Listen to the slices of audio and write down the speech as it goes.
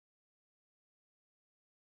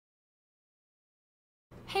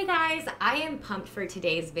Hey guys, I am pumped for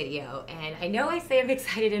today's video, and I know I say I'm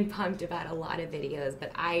excited and pumped about a lot of videos, but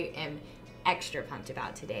I am extra pumped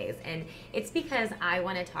about today's, and it's because I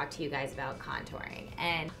want to talk to you guys about contouring.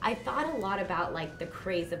 And I thought a lot about like the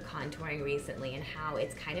craze of contouring recently and how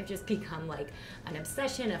it's kind of just become like an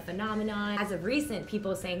obsession, a phenomenon. As of recent,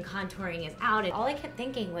 people saying contouring is out, and all I kept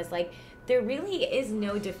thinking was like, there really is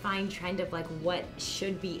no defined trend of like what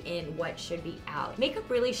should be in, what should be out. Makeup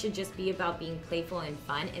really should just be about being playful and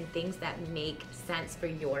fun and things that make sense for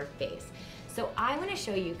your face. So I want to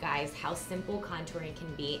show you guys how simple contouring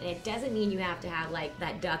can be, and it doesn't mean you have to have like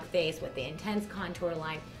that duck face with the intense contour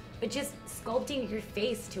line, but just sculpting your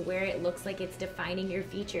face to where it looks like it's defining your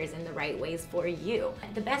features in the right ways for you.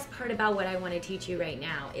 The best part about what I want to teach you right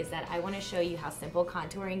now is that I want to show you how simple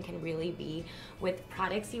contouring can really be with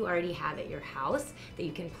products you already have at your house that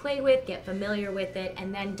you can play with, get familiar with it,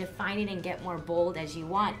 and then define it and get more bold as you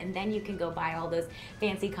want. And then you can go buy all those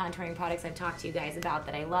fancy contouring products I've talked to you guys about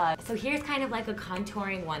that I love. So here's kind of like a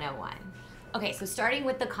contouring 101. Okay, so starting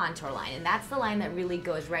with the contour line, and that's the line that really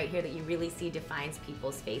goes right here that you really see defines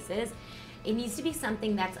people's faces. It needs to be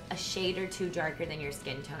something that's a shade or two darker than your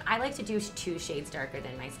skin tone. I like to do 2 shades darker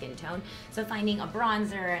than my skin tone. So finding a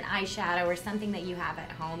bronzer, an eyeshadow, or something that you have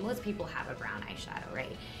at home. Most people have a brown eyeshadow,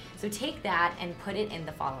 right? So take that and put it in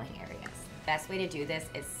the following areas. Best way to do this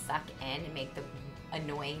is suck in and make the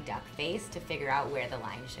annoying duck face to figure out where the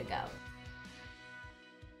line should go.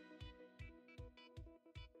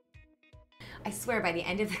 I swear by the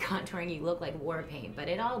end of the contouring you look like war paint, but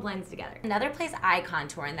it all blends together. Another place I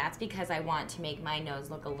contour, and that's because I want to make my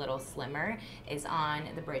nose look a little slimmer, is on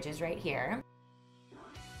the bridges right here.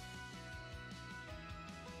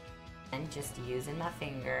 And just using my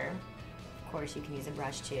finger, of course you can use a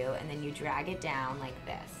brush too, and then you drag it down like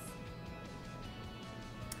this.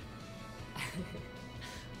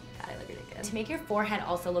 God, I look ridiculous. To make your forehead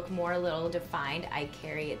also look more a little defined, I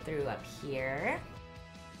carry it through up here.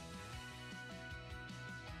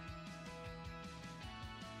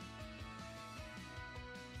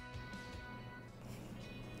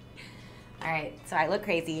 All right, so I look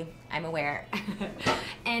crazy, I'm aware.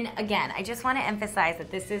 And again, I just want to emphasize that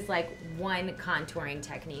this is like one contouring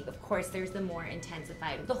technique. Of course, there's the more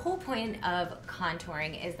intensified. The whole point of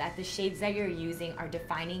contouring is that the shades that you're using are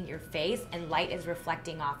defining your face and light is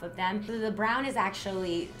reflecting off of them. So the brown is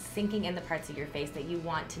actually sinking in the parts of your face that you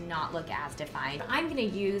want to not look as defined. What I'm gonna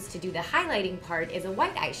use to do the highlighting part is a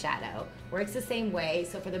white eyeshadow. Works the same way.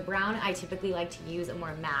 So for the brown, I typically like to use a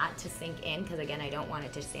more matte to sink in, because again, I don't want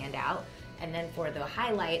it to stand out. And then for the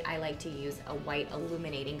highlight, I like to use a white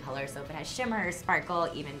illuminating color, so if it has shimmer or sparkle,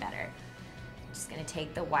 even better. I'm just gonna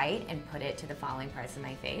take the white and put it to the following parts of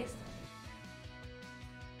my face.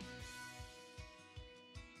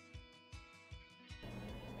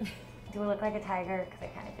 Do I look like a tiger? Because I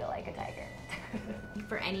kind of feel like a tiger.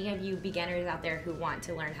 For any of you beginners out there who want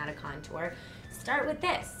to learn how to contour, start with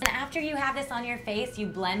this. And after you have this on your face, you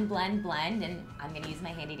blend, blend, blend, and I'm gonna use my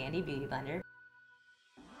handy dandy beauty blender.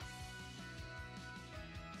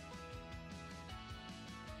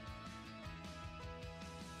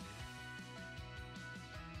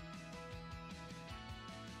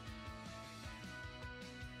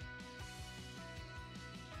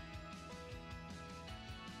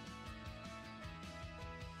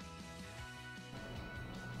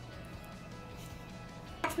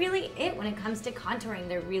 That's really it when it comes to contouring.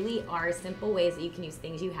 There really are simple ways that you can use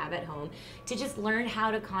things you have at home to just learn how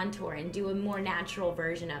to contour and do a more natural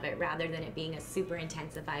version of it rather than it being a super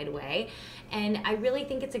intensified way. And I really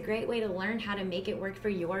think it's a great way to learn how to make it work for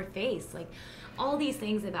your face. Like all these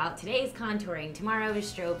things about today's contouring, tomorrow is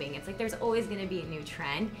strobing. It's like there's always going to be a new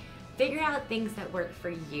trend. Figure out things that work for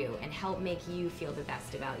you and help make you feel the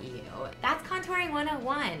best about you. That's contouring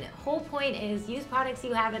 101. Whole point is use products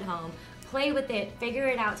you have at home, play with it, figure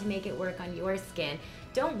it out to make it work on your skin.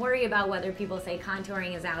 Don't worry about whether people say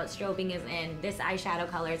contouring is out, strobing is in, this eyeshadow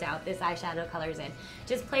color is out, this eyeshadow color is in.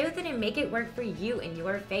 Just play with it and make it work for you and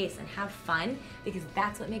your face and have fun, because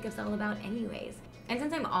that's what makeup's all about anyways. And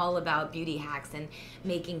since I'm all about beauty hacks and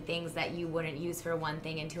making things that you wouldn't use for one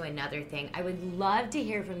thing into another thing, I would love to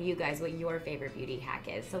hear from you guys what your favorite beauty hack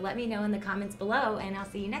is. So let me know in the comments below, and I'll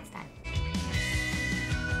see you next time.